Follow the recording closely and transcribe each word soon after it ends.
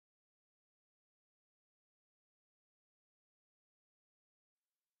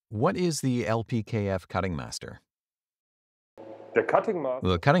What is the LPKF CuttingMaster? The cutting master.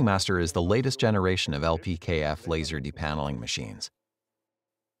 The CuttingMaster is the latest generation of LPKF laser depaneling machines.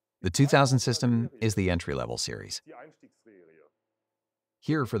 The 2000 system is the entry-level series. Die Einstiegsserie.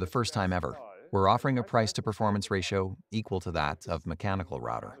 Here, for the first time ever, we're offering a price-to-performance ratio equal to that of mechanical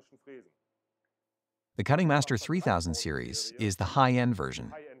router. Mechanischen Fräsen. The CuttingMaster 3000 series is the high-end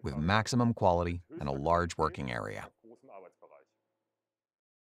version with maximum quality and a large working area. Großen Arbeitsbereich.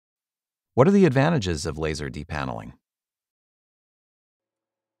 What are the advantages of laser depaneling?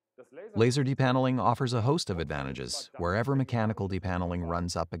 Das Laser Laser depaneling offers a host of advantages wherever mechanical depaneling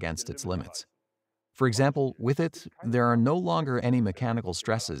runs up against its limits. For example, with it, there are no longer any mechanical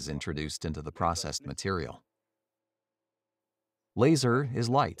stresses introduced into the processed material. Laser is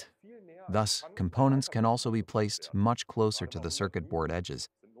light. Thus, components can also be placed much closer to the circuit board edges.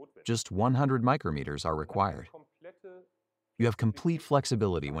 Just 100 micrometers are required. You have complete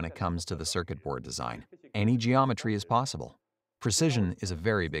flexibility when it comes to the circuit board design. Any geometry is possible. Precision is a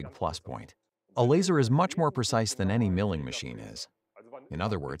very big plus point. A laser is much more precise than any milling machine is. In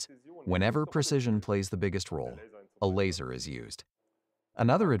other words, whenever precision plays the biggest role, a laser is used.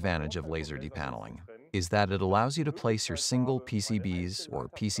 Another advantage of laser depaneling is that it allows you to place your single PCBs or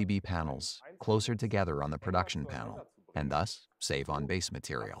PCB panels closer together on the production panel, and thus save on base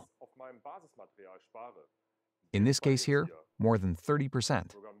material. auf meinem Basismaterial spare. In this case here, more than 30%.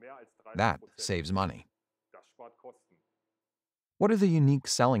 Sogar mehr als 30%. That saves money. Das spart Kosten. What are the unique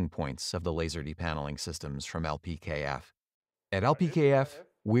selling points of the laser depaneling systems from LPKF? At LPKF,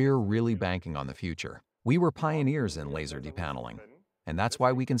 we're really banking on the future. We were pioneers in laser depaneling, and that's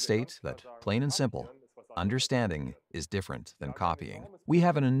why we can state that, plain and simple, understanding is different than copying. We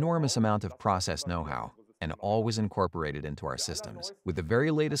have an enormous amount of process know-how and always incorporate it into our systems. With the very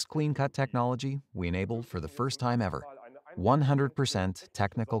latest clean cut technology, we enable, for the first time ever, 100%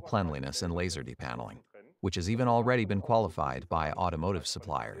 technical cleanliness in laser depaneling, which has even already been qualified by automotive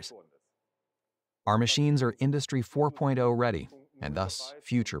suppliers. Our machines are Industry 4.0 ready and thus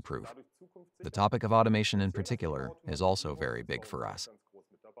future-proof. The topic of automation in particular is also very big for us.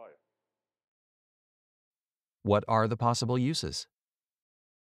 What are the possible uses?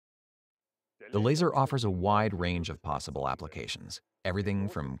 The laser offers a wide range of possible applications, everything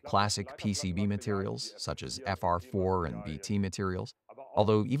from classic PCB materials such as FR4 and BT materials,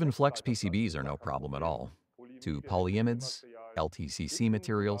 although even flex PCBs are no problem at all, to polyimides, LTCC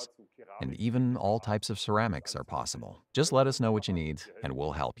materials, and even all types of ceramics are possible. Just let us know what you need and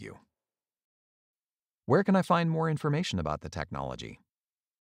we'll help you. Where can I find more information about the technology?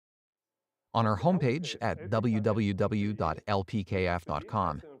 On our homepage at www.lpkf.com,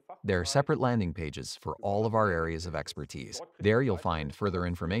 there are separate landing pages for all of our areas of expertise. There you'll find further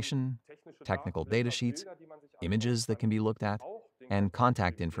information, technical data sheets, images that can be looked at, and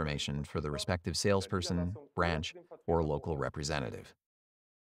contact information for the respective salesperson, branch, or local representative.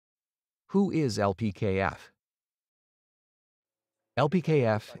 Who is LPKF?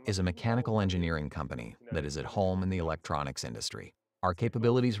 LPKF is a mechanical engineering company that is at home in the electronics industry. Our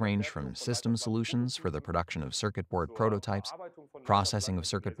capabilities range from system solutions for the production of circuit board prototypes, processing of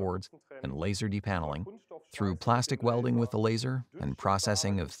circuit boards, and laser depaneling, through plastic welding with the laser and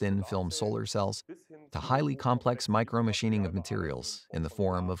processing of thin film solar cells, to highly complex micromachining of materials in the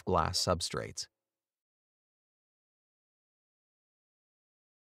form of glass substrates.